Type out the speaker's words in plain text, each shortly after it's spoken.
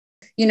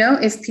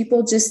if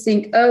people just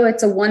think, oh,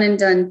 it's a one and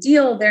done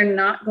deal, they're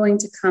not going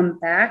to come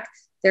back.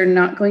 They're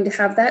not going to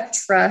have that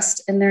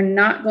trust, and they're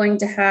not going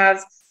to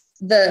have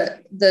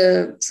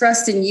the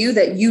trust in you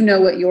that you know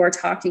what you're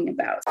talking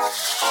about.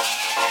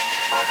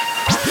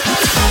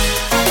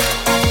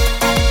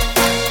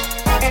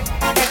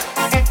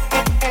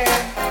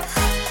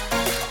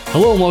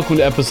 Hello and welcome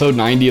to episode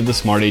 90 of the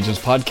Smart Agents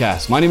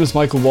Podcast. My name is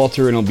Michael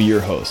Walter and I'll be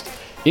your host.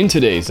 In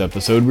today's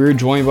episode, we are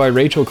joined by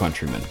Rachel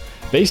Countryman.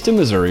 Based in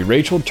Missouri,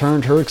 Rachel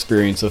turned her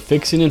experience of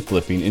fixing and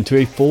flipping into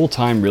a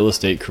full-time real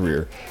estate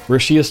career where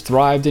she has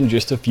thrived in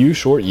just a few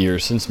short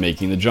years since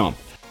making the jump.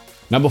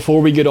 Now,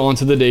 before we get on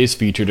to today's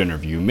featured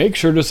interview, make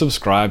sure to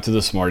subscribe to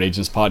the Smart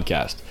Agents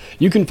Podcast.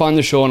 You can find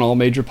the show on all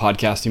major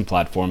podcasting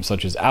platforms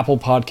such as Apple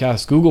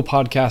Podcasts, Google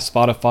Podcasts,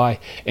 Spotify,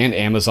 and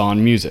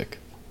Amazon Music.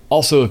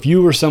 Also, if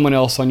you or someone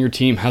else on your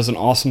team has an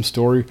awesome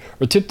story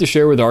or tip to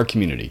share with our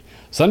community,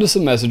 send us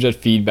a message at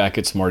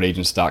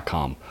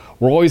feedback@smartagents.com.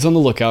 We're always on the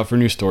lookout for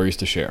new stories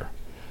to share.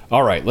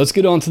 All right, let's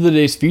get on to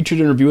today's featured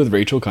interview with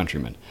Rachel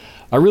Countryman.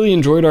 I really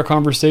enjoyed our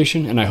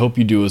conversation, and I hope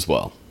you do as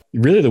well.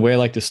 Really, the way I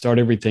like to start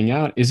everything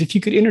out is if you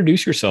could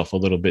introduce yourself a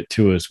little bit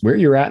to us, where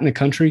you're at in the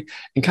country,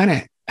 and kind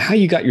of how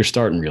you got your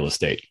start in real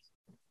estate.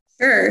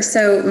 Sure.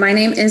 So my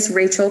name is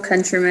Rachel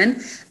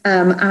Countryman.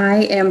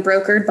 I am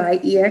brokered by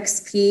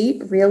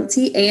eXp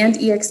Realty and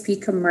eXp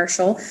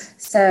Commercial.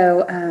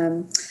 So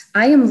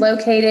I am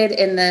located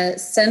in the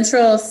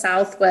central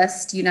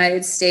southwest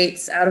United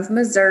States out of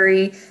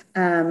Missouri,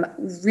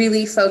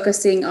 really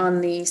focusing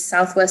on the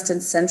southwest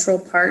and central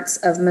parts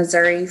of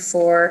Missouri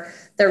for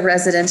the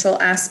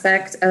residential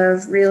aspect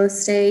of real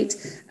estate.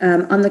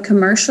 On the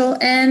commercial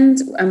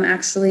end, I'm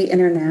actually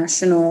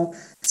international.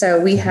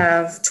 So we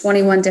have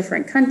 21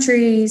 different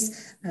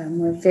countries.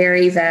 We're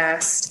very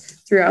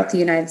vast throughout the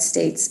United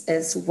States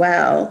as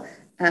well.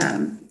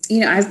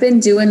 I've been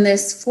doing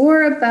this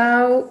for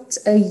about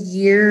a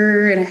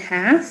year and a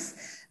half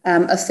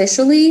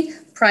officially.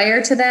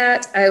 Prior to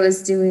that, I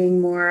was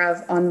doing more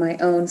of on my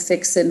own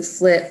fix and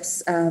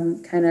flips,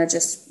 kind of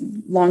just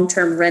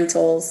long-term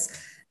rentals.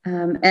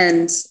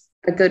 And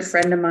a good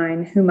friend of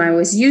mine whom I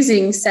was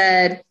using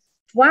said,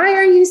 "Why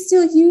are you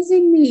still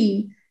using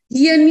me?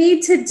 You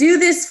need to do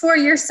this for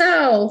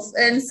yourself."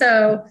 And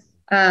so,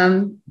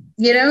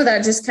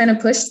 that just kind of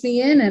pushed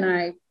me in, and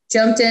I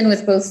jumped in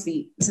with both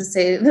feet, to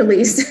say the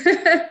least.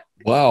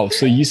 Wow.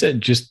 So you said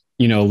just,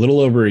 a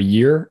little over a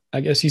year, I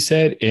guess you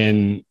said,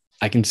 and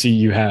I can see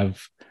you've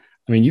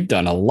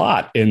done a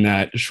lot in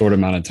that short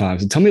amount of time.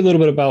 So tell me a little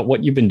bit about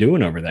what you've been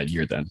doing over that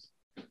year then.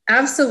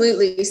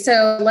 Absolutely.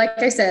 So like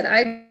I said,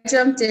 I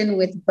jumped in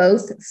with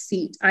both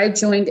feet. I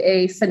joined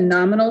a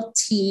phenomenal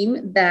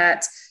team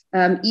that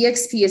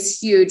eXp is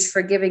huge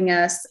for giving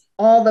us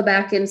all the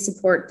back-end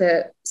support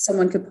that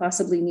someone could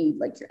possibly need,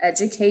 like your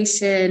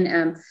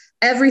education,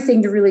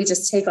 everything to really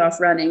just take off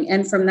running.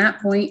 And from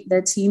that point,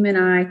 the team and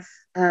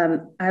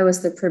I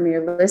was the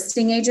premier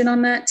listing agent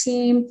on that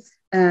team.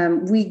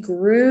 We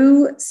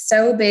grew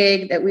so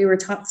big that we were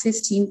top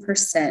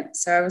 15%.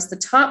 So I was the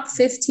top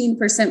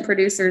 15%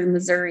 producer in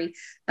Missouri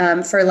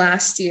for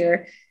last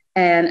year.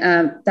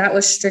 And that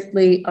was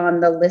strictly on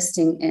the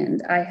listing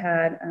end. I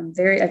had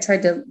I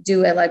tried to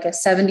do a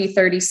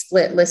 70-30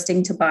 split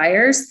listing to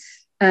buyers.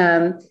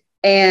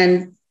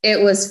 And it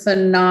was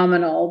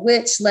phenomenal,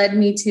 which led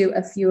me to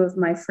a few of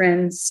my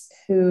friends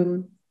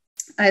whom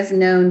I've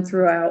known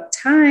throughout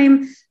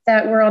time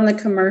that were on the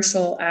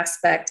commercial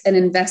aspect and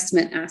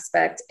investment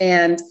aspect.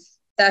 And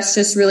that's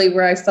just really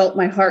where I felt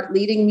my heart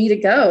leading me to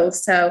go.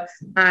 So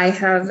I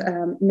have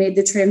made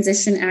the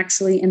transition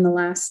actually in the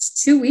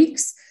last 2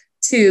 weeks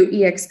to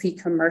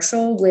eXp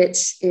Commercial,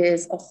 which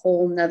is a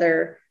whole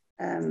nother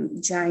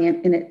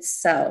giant in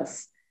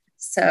itself.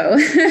 So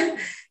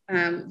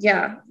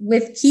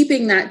with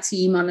keeping that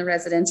team on the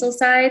residential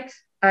side,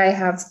 I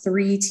have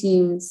 3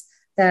 teams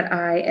that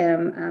I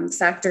am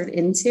factored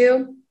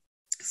into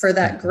for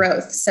that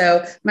growth.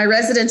 So my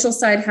residential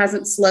side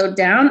hasn't slowed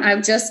down.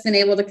 I've just been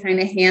able to kind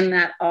of hand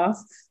that off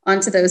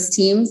onto those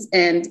teams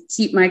and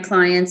keep my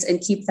clients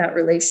and keep that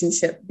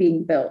relationship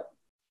being built.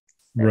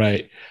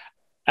 Right.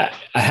 I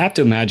have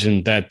to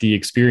imagine that the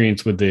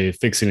experience with the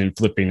fixing and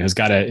flipping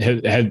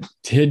had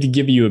to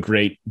give you a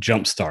great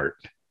jump start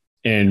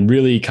and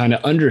really kind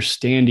of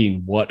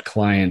understanding what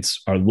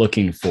clients are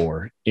looking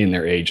for in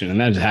their agent. And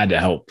that had to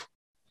help.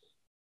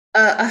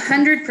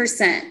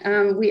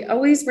 100%. We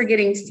always were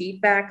getting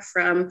feedback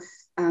from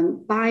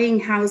buying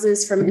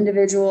houses from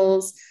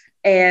individuals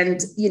and,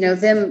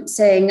 them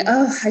saying,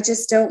 "Oh, I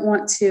just don't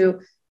want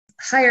to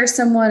hire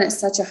someone at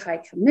such a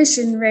high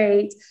commission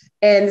rate,"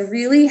 and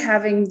really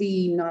having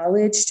the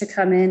knowledge to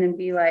come in and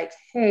be like,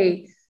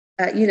 "Hey,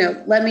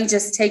 let me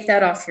just take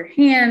that off your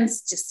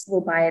hands.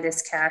 We'll buy it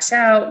as cash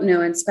out,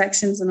 no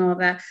inspections and all of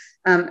that."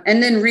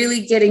 And then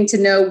really getting to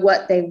know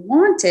what they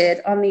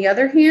wanted on the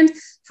other hand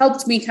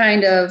helped me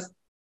kind of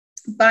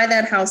buy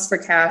that house for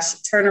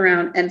cash, turn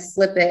around and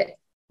flip it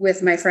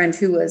with my friend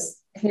who was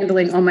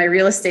handling all my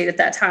real estate at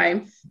that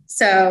time.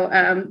 So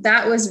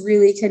that was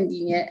really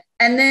convenient.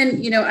 And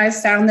then, I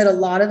found that a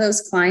lot of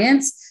those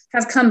clients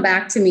have come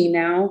back to me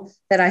now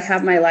that I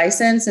have my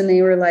license, and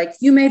they were like,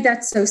 you made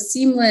that so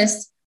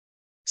seamless.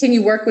 Can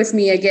you work with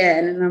me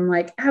again? And I'm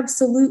like,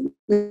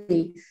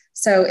 absolutely.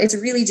 So it's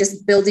really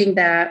just building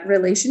that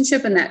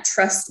relationship and that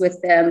trust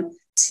with them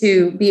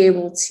to be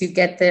able to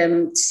get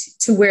them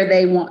to where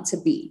they want to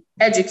be.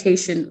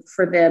 Education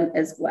for them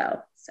as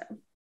well. So.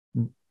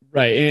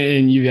 Right.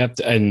 And you have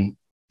to, and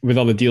with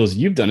all the deals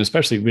you've done,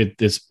 especially with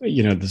this,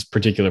 this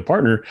particular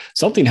partner,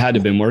 something had to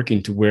have been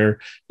working to where,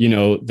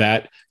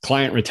 that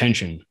client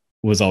retention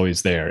was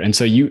always there. And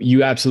so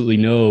you absolutely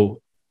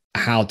know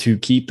how to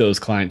keep those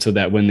clients so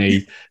that when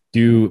they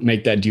do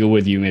make that deal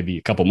with you, maybe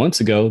a couple months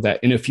ago,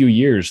 that in a few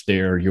years,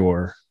 they're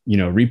your,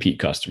 repeat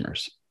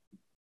customers.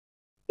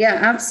 Yeah,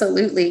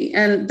 absolutely.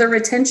 And the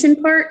retention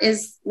part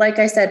is, like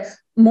I said,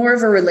 more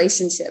of a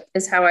relationship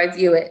is how I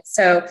view it.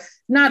 So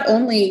not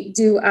only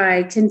do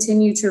I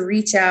continue to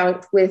reach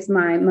out with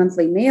my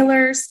monthly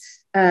mailers,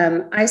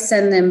 I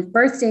send them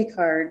birthday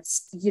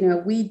cards.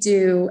 We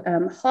do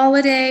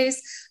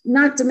holidays,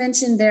 not to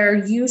mention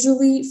they're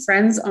usually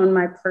friends on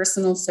my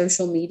personal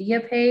social media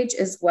page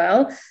as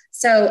well.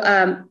 So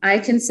I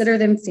consider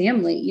them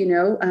family.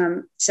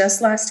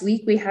 Just last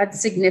week, we had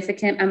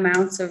significant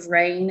amounts of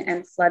rain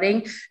and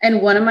flooding.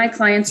 And one of my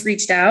clients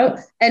reached out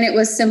and it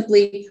was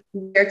simply,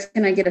 where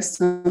can I get a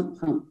sump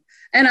pump?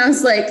 And I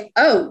was like,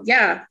 oh,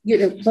 yeah,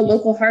 the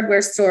local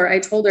hardware store. I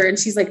told her, and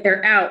she's like,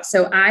 they're out.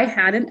 So I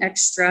had an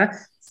extra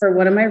for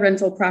one of my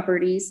rental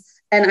properties,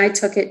 and I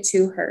took it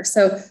to her.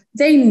 So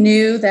they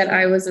knew that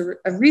I was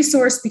a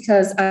resource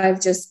because I've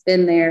just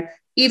been there.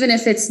 Even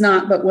if it's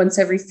not, but once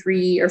every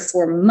 3 or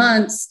 4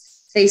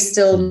 months, they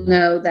still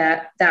know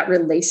that that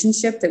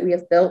relationship that we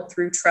have built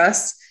through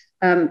trust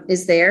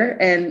is there.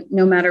 And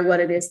no matter what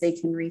it is, they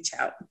can reach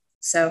out.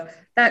 So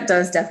that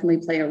does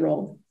definitely play a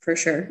role for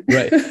sure.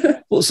 Right.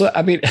 Well, so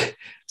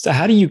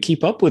how do you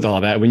keep up with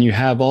all that when you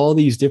have all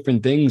these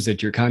different things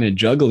that you're kind of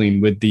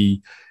juggling with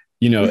the,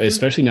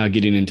 especially now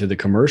getting into the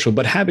commercial,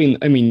 but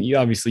you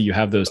obviously you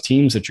have those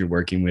teams that you're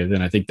working with.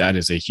 And I think that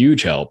is a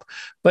huge help,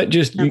 but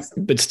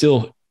but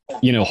still,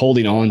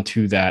 holding on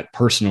to that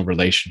personal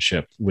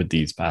relationship with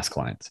these past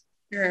clients.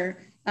 Sure.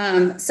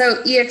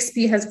 So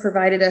EXP has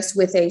provided us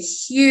with a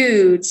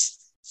huge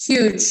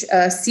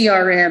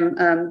CRM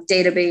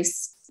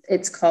database.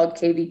 It's called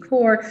KV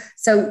Core.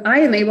 So I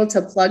am able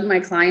to plug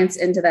my clients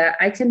into that.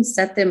 I can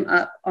set them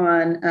up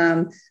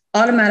on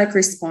automatic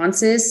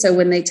responses. So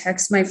when they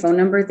text my phone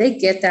number, they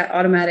get that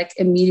automatic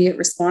immediate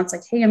response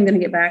like, hey, I'm going to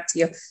get back to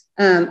you.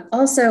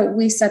 Also,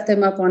 we set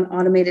them up on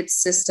automated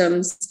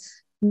systems,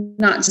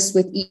 not just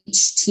with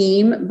each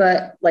team,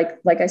 but like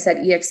I said,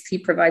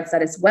 EXP provides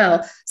that as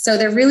well. So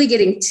they're really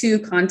getting 2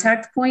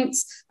 contact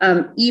points,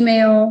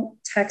 email,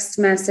 text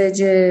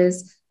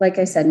messages, like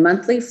I said,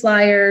 monthly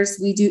flyers.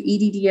 We do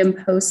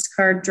EDDM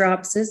postcard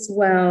drops as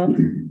well.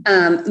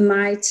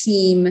 My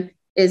team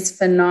is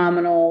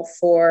phenomenal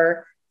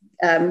for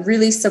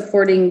really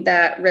supporting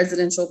that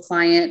residential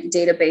client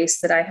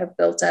database that I have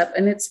built up.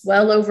 And it's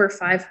well over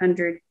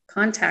 500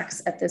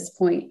 contacts at this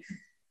point.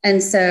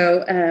 And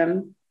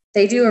so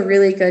they do a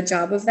really good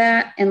job of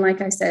that. And like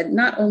I said,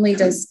 not only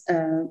does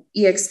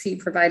EXP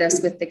provide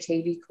us with the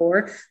KV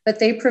Core, but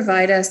they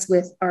provide us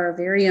with our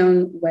very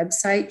own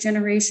website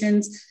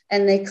generations,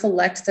 and they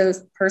collect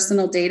those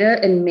personal data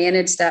and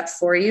manage that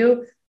for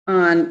you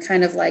on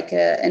kind of like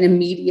an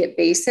immediate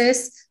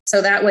basis.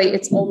 So that way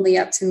it's only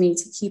up to me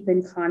to keep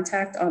in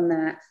contact on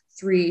that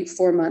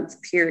 3-4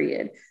 month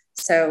period.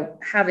 So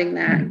having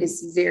that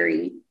is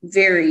very,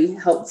 very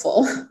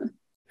helpful.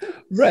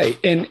 Right.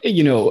 And,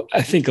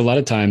 I think a lot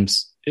of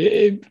times,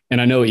 and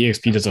I know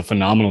EXP does a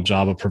phenomenal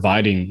job of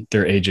providing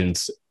their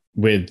agents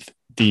with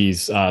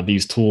these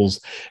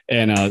tools.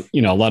 And,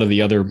 a lot of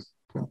the other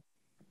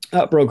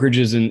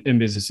brokerages and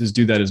businesses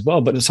do that as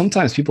well. But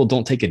sometimes people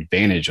don't take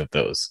advantage of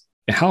those.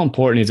 And how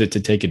important is it to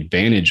take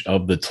advantage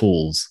of the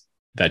tools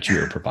that you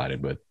are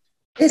provided with?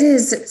 It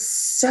is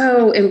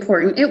so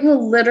important. It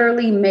will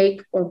literally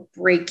make or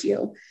break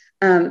you.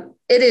 It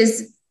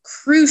is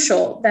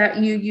crucial that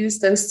you use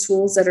those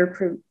tools that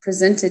are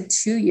presented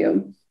to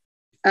you.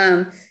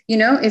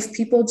 If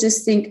people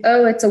just think,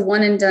 oh, it's a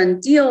one and done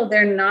deal,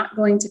 they're not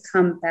going to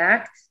come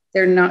back.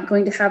 They're not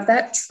going to have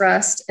that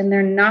trust, and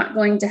they're not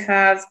going to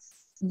have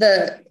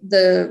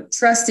the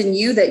trust in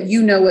you that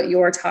you know what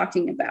you're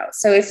talking about.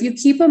 So if you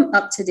keep them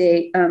up to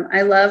date,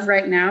 I love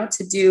right now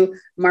to do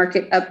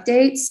market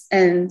updates,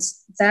 and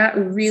that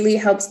really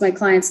helps my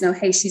clients know,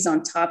 hey, she's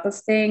on top of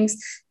things.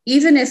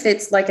 Even if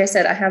it's, like I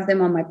said, I have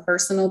them on my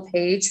personal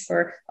page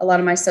for a lot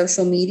of my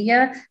social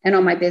media and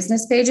on my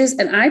business pages.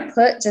 And I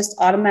put just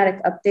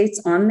automatic updates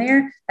on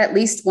there at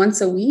least once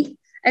a week.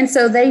 And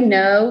so they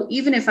know,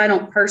 even if I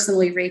don't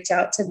personally reach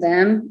out to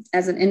them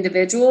as an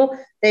individual,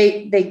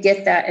 they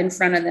get that in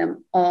front of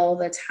them all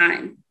the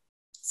time.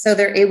 So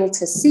they're able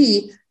to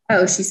see,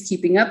 oh, she's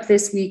keeping up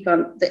this week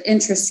on the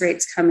interest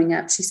rates coming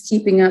up. She's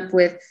keeping up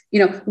with,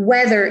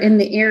 weather in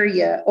the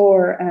area,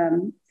 or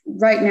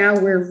right now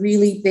we're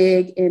really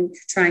big in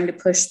trying to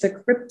push the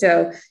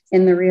crypto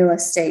in the real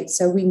estate.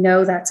 So we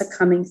know that's a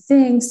coming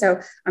thing. So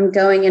I'm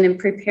going in and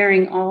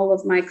preparing all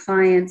of my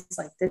clients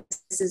like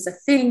this is a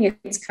thing.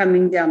 It's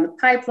coming down the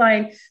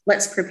pipeline.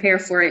 Let's prepare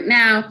for it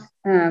now.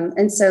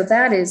 And so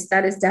that is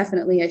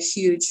definitely a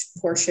huge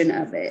portion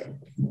of it.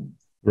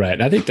 Right.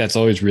 And I think that's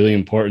always really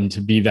important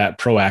to be that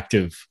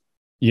proactive,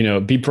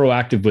 be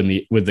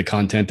proactive with the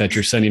content that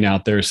you're sending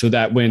out there so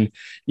that when,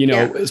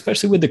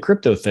 especially with the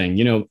crypto thing,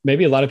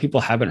 maybe a lot of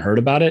people haven't heard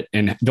about it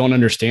and don't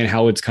understand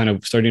how it's kind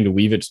of starting to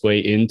weave its way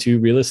into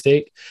real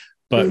estate.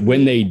 But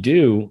when they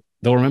do,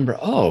 they'll remember,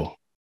 oh,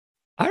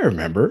 I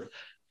remember,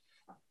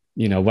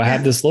 I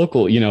have this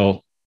local,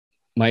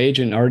 my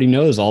agent already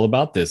knows all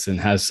about this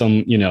and has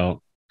some,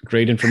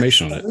 great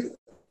information on it.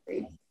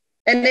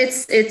 And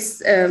it's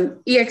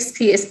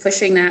EXP is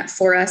pushing that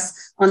for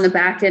us on the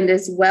back end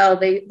as well.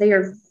 They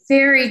are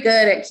very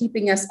good at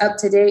keeping us up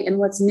to date and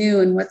what's new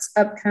and what's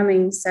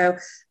upcoming. So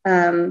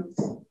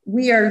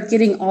we are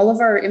getting all of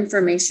our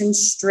information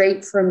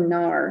straight from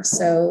NAR,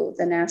 so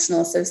the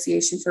National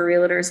Association for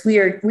Realtors.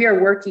 We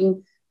are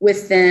working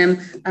with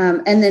them,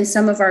 and then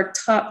some of our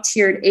top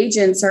tiered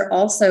agents are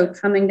also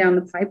coming down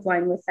the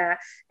pipeline with that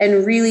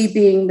and really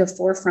being the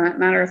forefront.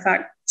 Matter of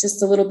fact,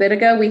 just a little bit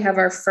ago, we have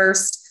our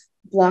first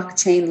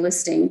blockchain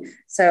listing.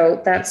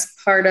 So that's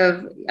part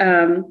of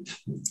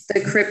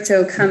the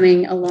crypto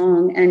coming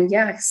along. And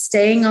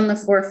staying on the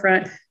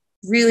forefront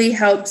really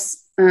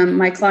helps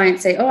my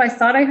clients say, oh, I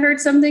thought I heard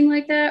something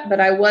like that, but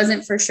I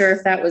wasn't for sure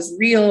if that was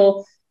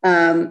real.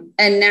 And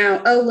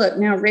now, oh, look,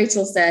 now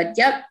Rachel said,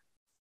 yep,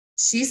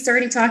 she's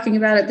already talking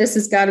about it. This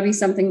has got to be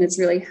something that's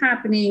really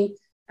happening.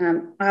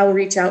 I'll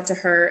reach out to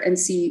her and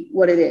see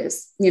what it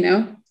is,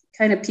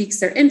 kind of piques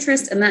their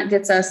interest. And that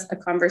gets us a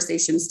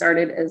conversation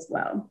started as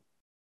well.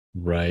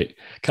 Right.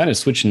 Kind of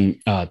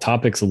switching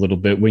topics a little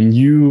bit. When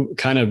you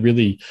kind of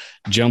really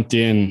jumped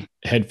in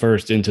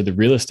headfirst into the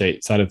real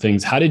estate side of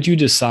things, how did you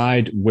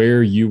decide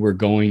where you were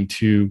going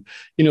to,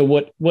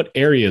 what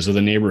areas of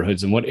the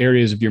neighborhoods and what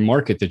areas of your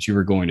market that you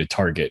were going to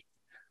target?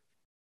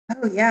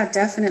 Oh, yeah,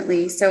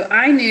 definitely. So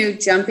I knew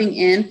jumping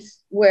in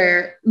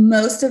where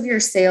most of your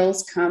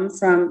sales come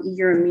from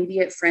your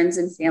immediate friends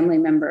and family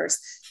members.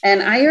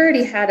 And I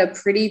already had a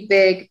pretty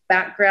big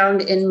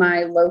background in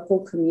my local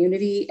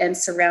community and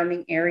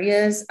surrounding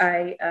areas.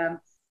 I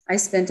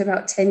spent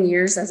about 10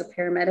 years as a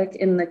paramedic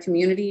in the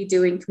community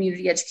doing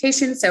community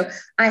education. So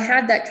I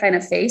had that kind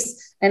of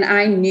face, and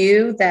I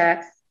knew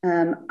that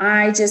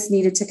I just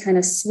needed to kind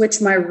of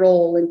switch my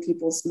role in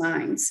people's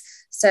minds.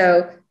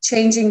 So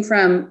changing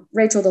from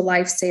Rachel, the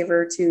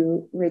lifesaver,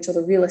 to Rachel,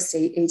 the real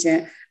estate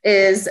agent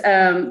is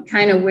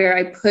kind of where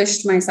I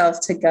pushed myself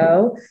to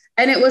go.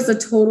 And it was a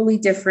totally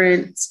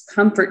different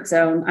comfort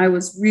zone. I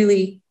was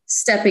really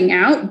stepping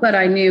out, but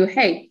I knew,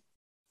 hey,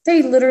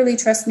 they literally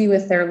trust me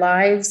with their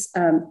lives.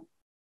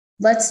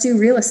 Let's do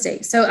real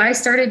estate. So I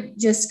started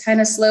just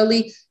kind of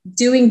slowly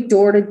doing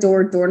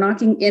door-to-door door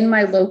knocking in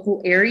my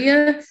local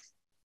area.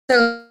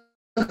 So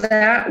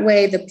that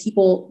way, the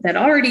people that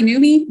already knew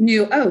me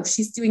knew, oh,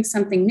 she's doing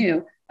something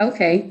new.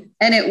 Okay.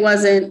 And it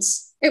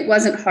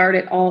wasn't hard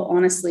at all,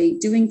 honestly.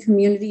 Doing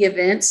community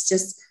events,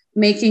 just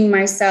making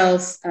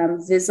myself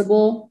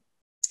visible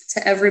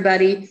to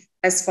everybody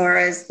as far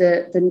as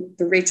the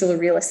Rachel, the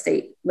real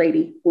estate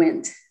lady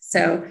went.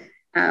 So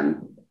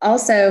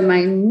also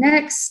my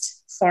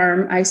next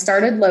farm, I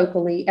started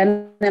locally,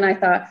 and then I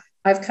thought,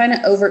 I've kind of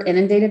over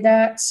inundated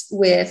that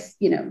with,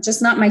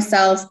 just not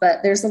myself,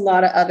 but there's a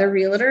lot of other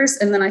realtors.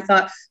 And then I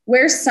thought,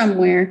 where's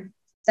somewhere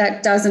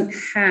that doesn't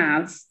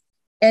have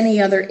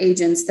any other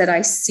agents that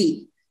I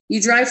see?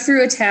 You drive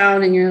through a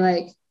town and you're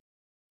like,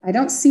 I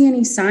don't see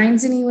any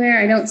signs anywhere.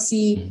 I don't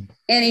see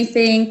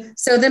anything.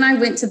 So then I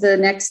went to the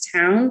next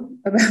town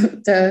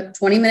about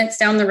 20 minutes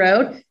down the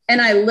road, and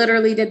I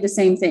literally did the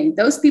same thing.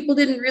 Those people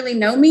didn't really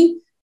know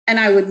me. And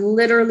I would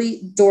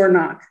literally door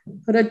knock,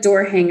 put a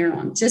door hanger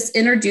on, just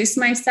introduce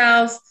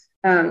myself,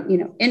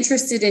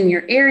 interested in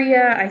your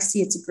area. I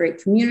see it's a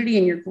great community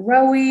and you're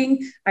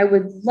growing. I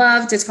would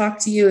love to talk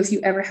to you if you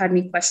ever had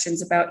any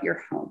questions about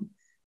your home.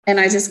 And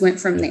I just went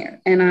from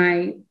there, and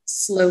I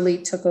slowly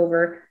took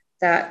over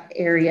that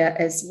area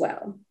as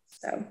well.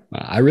 So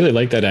I really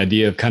like that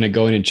idea of kind of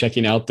going and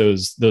checking out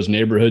those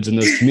neighborhoods and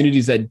those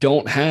communities that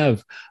don't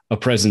have a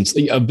presence,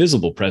 a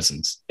visible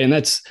presence. And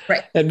that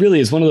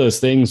really is one of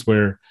those things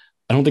where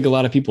I don't think a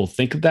lot of people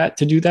think of that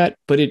to do that,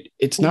 but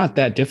it's not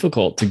that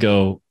difficult to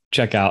go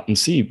check out and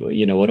see,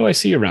 what do I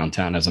see around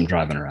town as I'm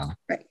driving around?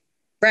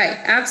 Right.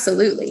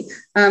 Absolutely.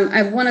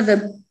 One of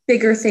the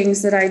bigger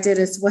things that I did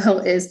as well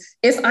is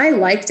if I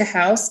liked a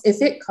house,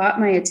 if it caught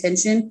my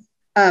attention,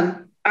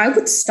 I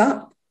would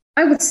stop.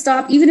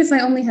 Even if I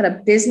only had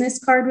a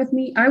business card with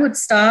me, I would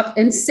stop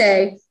and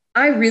say,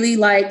 I really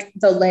like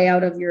the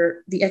layout of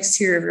the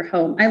exterior of your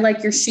home. I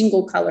like your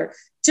shingle color,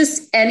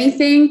 just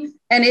anything.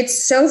 And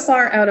it's so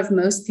far out of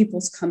most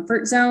people's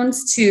comfort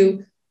zones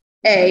to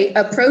A,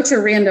 approach a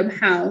random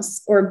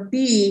house, or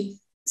B,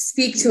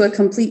 speak to a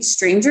complete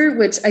stranger,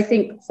 which I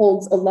think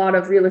holds a lot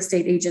of real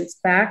estate agents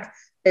back.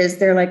 is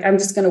they're like, I'm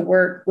just going to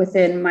work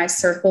within my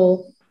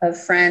circle of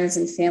friends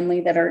and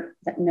family that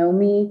know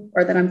me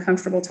or that I'm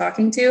comfortable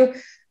talking to.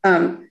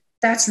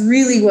 That's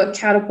really what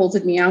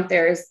catapulted me out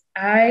there. Is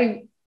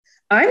I'm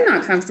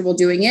not comfortable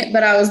doing it,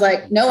 but I was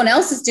like, no one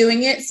else is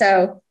doing it.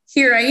 So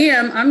here I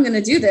am, I'm going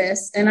to do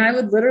this. And I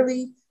would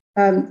literally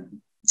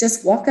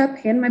just walk up,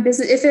 hand my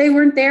business. If they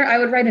weren't there, I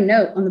would write a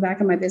note on the back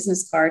of my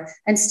business card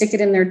and stick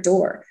it in their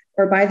door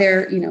or by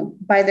their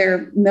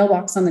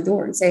mailbox on the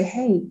door and say,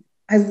 hey,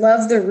 I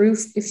love the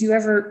roof. If you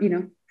ever,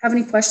 have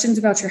any questions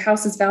about your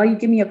house's value,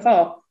 give me a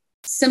call.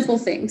 Simple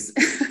things.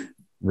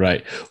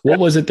 Right. What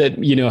was it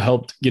that,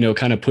 helped,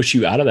 kind of push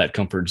you out of that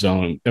comfort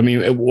zone? I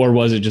mean, or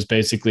was it just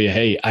basically,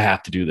 hey, I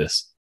have to do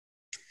this?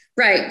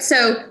 Right.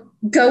 So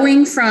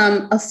going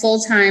from a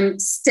full-time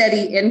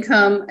steady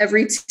income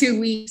every 2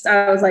 weeks,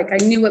 I was like, I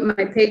knew what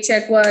my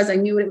paycheck was. I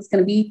knew what it was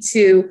going to be.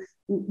 To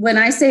when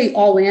I say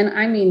all in,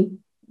 I mean,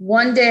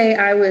 one day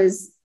I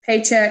was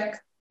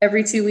paycheck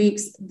every 2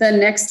 weeks. The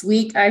next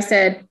week I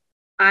said,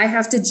 I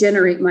have to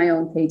generate my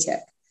own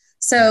paycheck.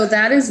 So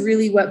that is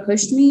really what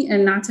pushed me.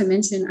 And not to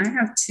mention, I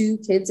have 2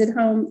 kids at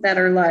home that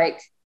are like,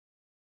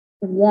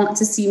 want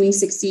to see me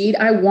succeed.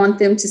 I want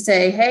them to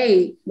say,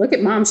 hey, look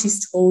at mom.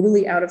 She's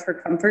totally out of her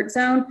comfort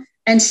zone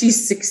and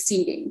she's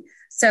succeeding.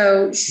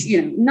 So,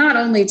 not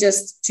only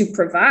just to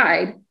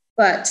provide,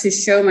 but to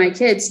show my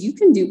kids, you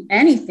can do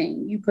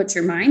anything you put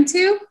your mind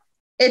to.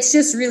 It's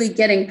just really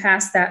getting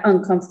past that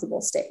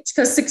uncomfortable stage,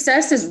 because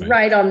success is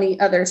right on the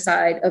other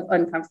side of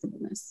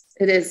uncomfortableness.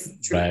 It is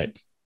true.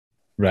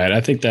 Right.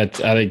 I think that's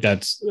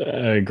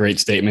a great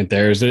statement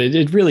there. Is that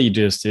it really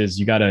just is,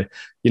 you got to,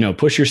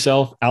 push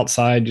yourself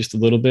outside just a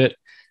little bit.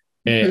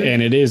 Mm-hmm.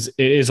 And it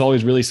is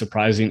always really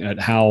surprising at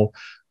how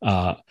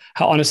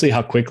honestly,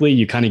 how quickly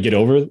you kind of get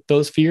over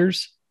those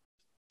fears.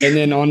 And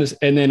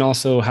then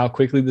also how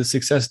quickly the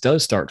success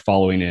does start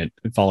following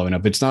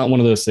up. It's not one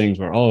of those things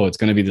where, it's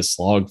going to be the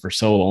slog for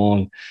so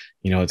long,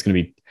 it's going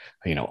to be,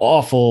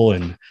 awful.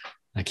 And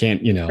I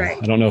can't, right.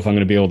 I don't know if I'm going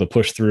to be able to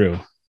push through.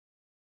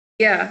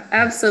 Yeah,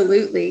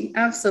 absolutely.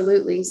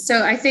 Absolutely.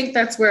 So I think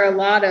that's where a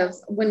lot of,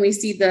 when we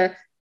see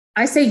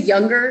I say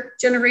younger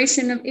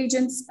generation of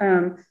agents,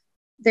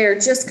 they're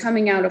just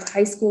coming out of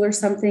high school or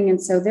something.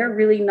 And so they're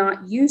really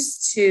not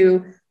used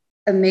to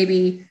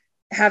maybe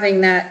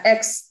having that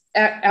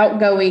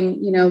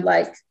outgoing,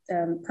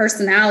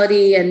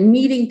 personality and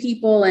meeting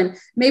people. And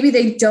maybe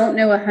they don't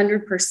know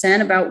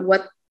 100% about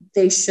what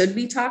they should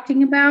be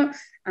talking about.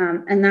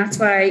 And that's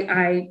why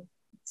I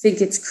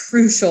think it's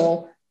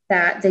crucial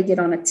that they get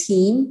on a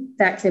team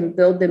that can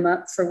build them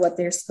up for what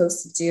they're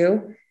supposed to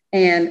do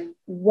and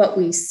what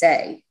we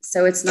say.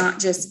 So it's not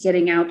just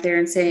getting out there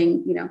and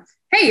saying,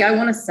 hey, I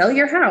want to sell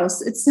your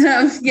house. It's,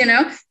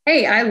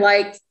 hey, I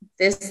like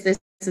this,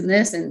 and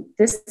this, and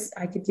this,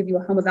 I could give you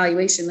a home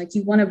evaluation. Like,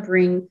 you want to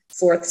bring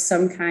forth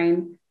some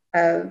kind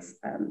of,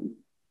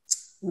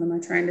 what am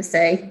I trying to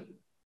say?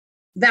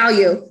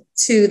 Value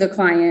to the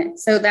client.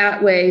 So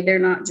that way they're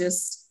not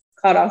just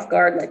caught off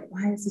guard, like,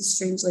 why is this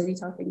strange lady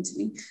talking to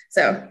me?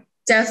 So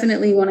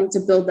definitely wanting to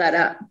build that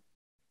up.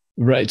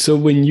 Right. So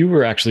when you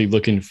were actually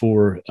looking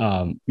for,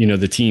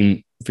 the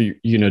team for,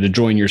 to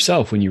join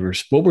yourself,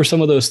 what were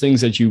some of those things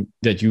that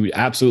you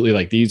absolutely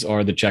like, these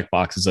are the check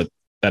boxes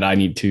that I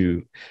need to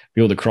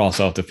be able to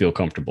cross off to feel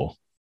comfortable?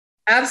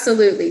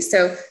 Absolutely.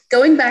 So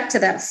going back to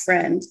that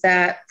friend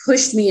that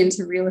pushed me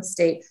into real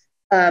estate,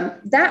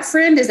 that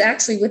friend is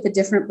actually with a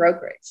different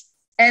brokerage.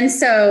 And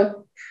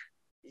so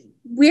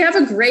we have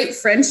a great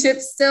friendship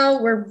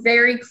still. We're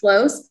very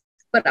close,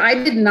 but I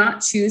did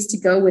not choose to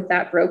go with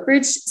that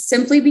brokerage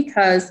simply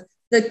because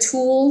the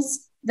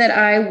tools that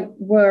I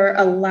were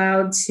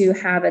allowed to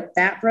have at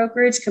that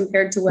brokerage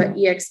compared to what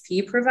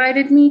EXP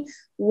provided me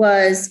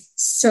was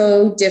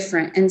so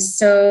different and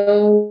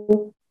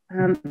so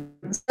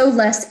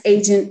less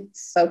agent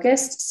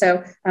focused.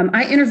 So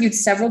I interviewed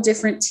several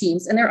different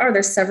teams, and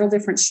there's several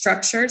different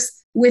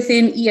structures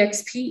within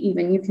EXP.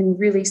 Even you can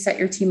really set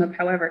your team up.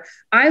 However,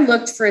 I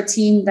looked for a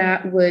team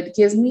that would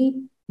give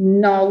me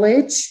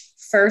knowledge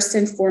first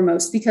and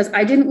foremost, because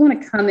I didn't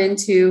want to come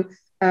into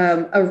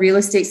a real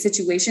estate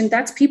situation.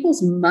 That's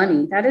people's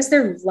money. That is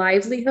their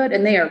livelihood,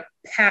 and they are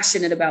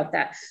passionate about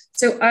that.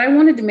 So I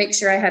wanted to make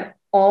sure I had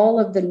all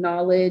of the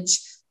knowledge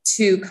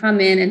to come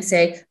in and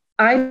say,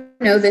 I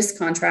know this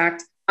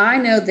contract. I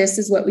know this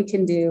is what we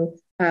can do.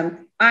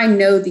 I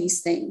know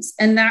these things.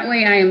 And that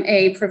way I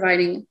am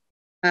providing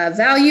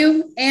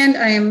value, and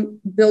I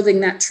am building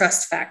that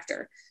trust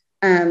factor.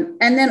 And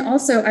then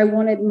also I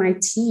wanted my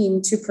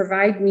team to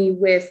provide me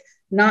with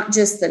not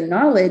just the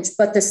knowledge,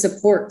 but the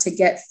support to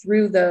get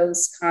through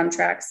those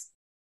contracts.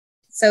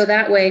 So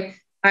that way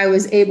I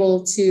was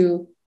able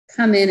to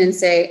come in and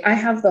say,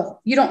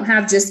 you don't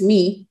have just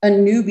me, a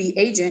newbie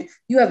agent.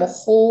 You have a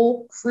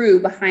whole crew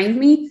behind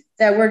me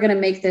that we're going to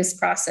make this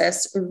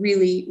process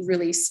really,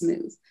 really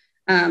smooth.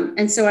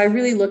 And so I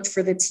really looked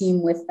for the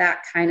team with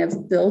that kind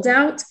of build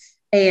out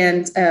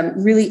and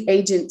really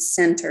agent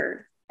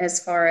centered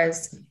as far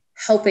as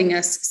helping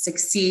us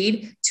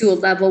succeed to a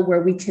level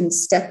where we can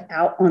step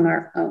out on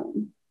our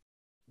own.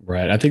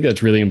 Right. I think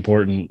that's really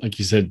important, like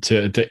you said,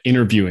 to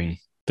interviewing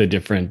the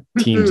different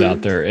teams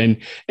out there and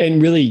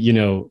really,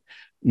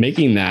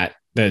 making that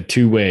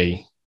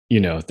two-way,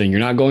 thing. You're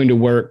not going to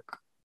work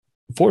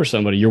for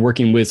somebody, you're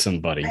working with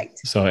somebody. Right.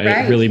 So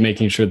Right. really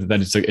making sure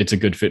that it's a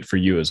good fit for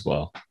you as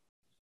well.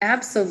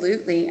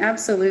 Absolutely.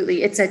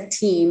 Absolutely. It's a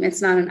team.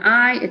 It's not an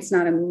I, it's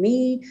not a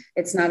me,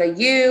 it's not a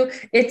you,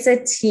 it's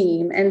a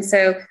team. And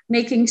so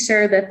making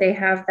sure that they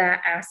have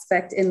that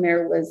aspect in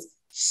there was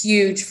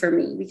huge for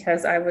me,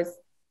 because I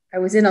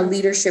was in a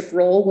leadership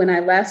role when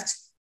I left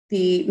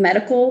the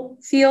medical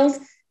field.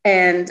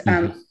 And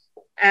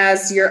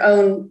as your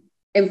own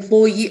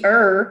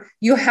employer,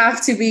 you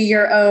have to be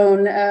your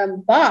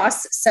own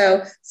boss.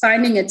 So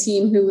finding a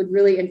team who would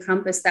really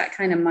encompass that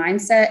kind of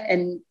mindset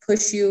and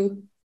push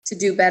you to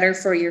do better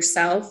for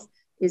yourself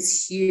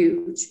is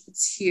huge.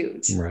 It's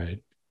huge.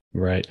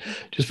 Right.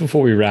 Just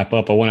before we wrap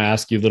up, I want to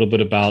ask you a little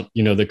bit about,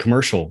 the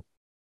commercial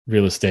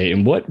real estate,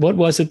 and what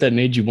was it that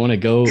made you want to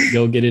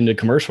go get into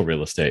commercial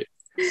real estate?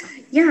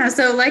 Yeah.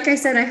 So like I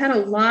said, I had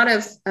a lot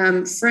of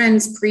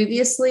friends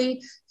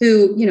previously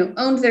who,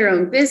 owned their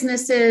own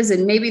businesses,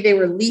 and maybe they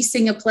were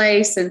leasing a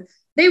place, and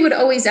they would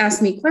always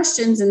ask me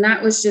questions. And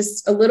that was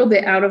just a little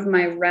bit out of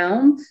my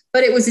realm,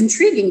 but it was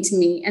intriguing to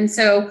me. And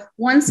so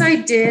once I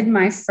did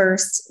my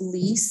first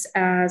lease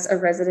as a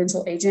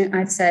residential agent,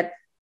 I said,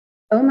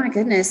 oh my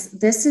goodness,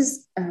 this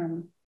is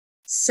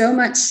so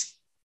much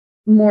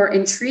more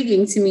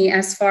intriguing to me,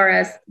 as far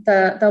as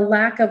the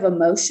lack of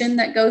emotion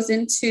that goes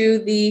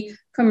into the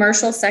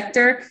commercial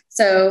sector.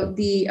 So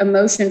the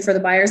emotion for the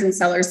buyers and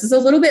sellers is a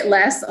little bit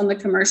less on the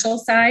commercial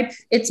side.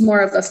 It's more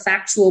of a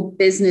factual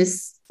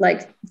business,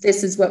 like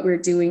this is what we're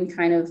doing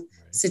kind of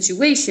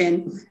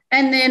situation.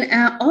 And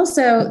then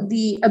also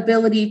the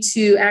ability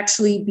to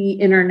actually be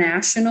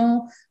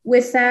international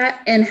with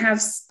that and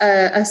have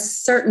a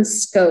certain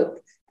scope,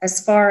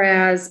 as far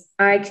as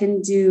I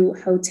can do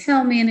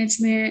hotel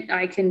management,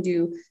 I can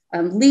do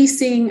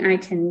leasing, I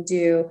can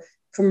do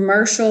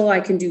commercial, I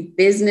can do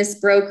business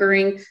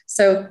brokering.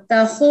 So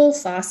the whole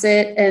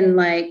faucet, and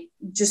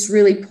just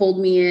really pulled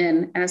me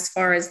in as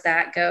far as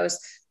that goes.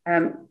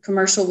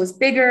 Commercial was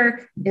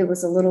bigger. It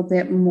was a little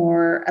bit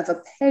more of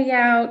a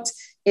payout.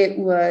 It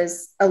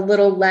was a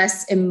little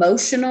less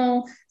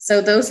emotional. So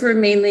those were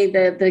mainly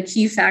the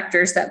key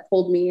factors that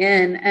pulled me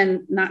in.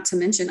 And not to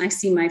mention, I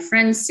see my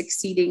friends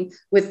succeeding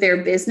with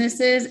their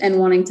businesses and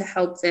wanting to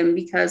help them,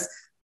 because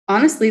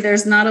honestly,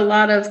 there's not a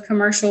lot of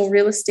commercial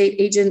real estate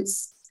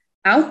agents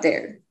out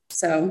there.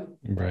 So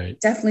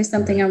definitely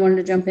something I wanted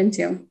to jump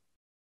into.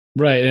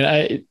 Right.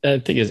 And I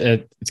think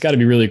it's got to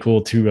be really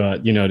cool to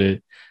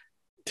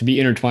be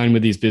intertwined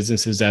with these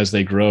businesses as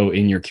they grow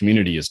in your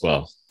community as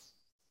well.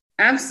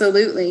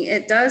 Absolutely.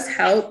 It does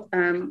help.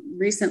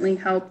 Recently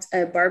helped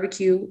a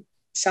barbecue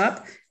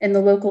shop in the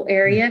local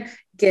area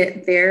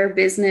get their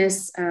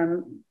business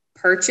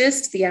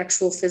purchased, the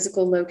actual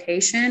physical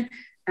location.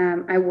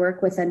 I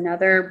work with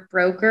another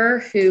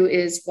broker who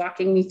is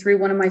walking me through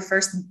one of my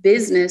first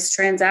business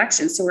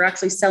transactions. So we're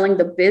actually selling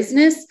the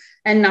business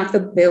and not the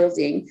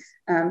building.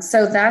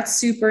 So that's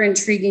super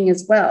intriguing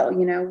as well.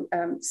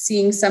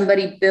 Seeing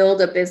somebody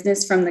build a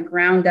business from the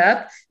ground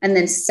up and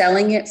then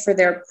selling it for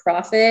their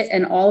profit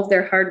and all of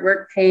their hard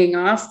work paying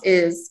off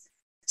is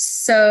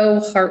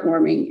so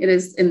heartwarming. It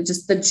is, and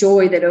just the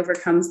joy that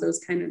overcomes those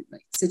kind of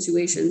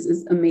situations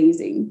is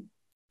amazing.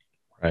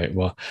 Right.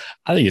 Well,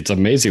 I think it's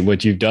amazing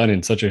what you've done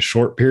in such a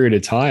short period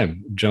of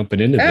time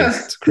jumping into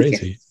this. It's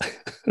crazy.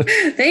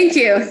 Thank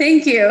you.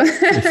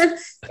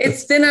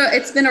 It's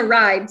been a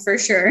ride for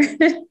sure.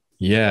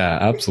 Yeah,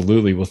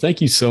 absolutely. Well,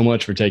 thank you so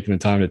much for taking the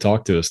time to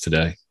talk to us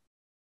today.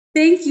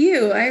 Thank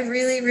you. I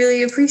really,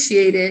 really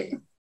appreciate it.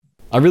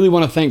 I really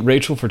want to thank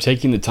Rachel for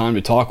taking the time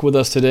to talk with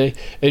us today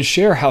and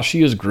share how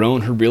she has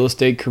grown her real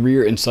estate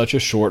career in such a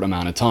short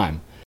amount of time.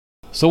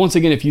 So once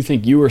again, if you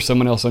think you or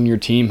someone else on your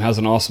team has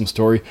an awesome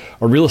story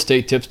or real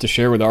estate tips to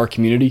share with our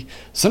community,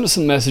 send us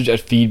a message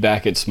at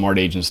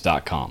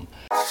feedback@smartagents.com.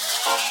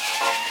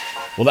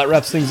 Well, that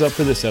wraps things up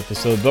for this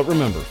episode, but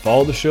remember,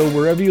 follow the show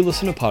wherever you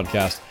listen to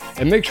podcasts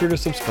and make sure to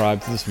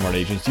subscribe to the Smart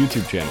Agents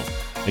YouTube channel.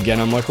 Again,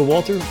 I'm Michael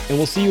Walter, and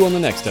we'll see you on the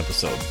next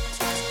episode.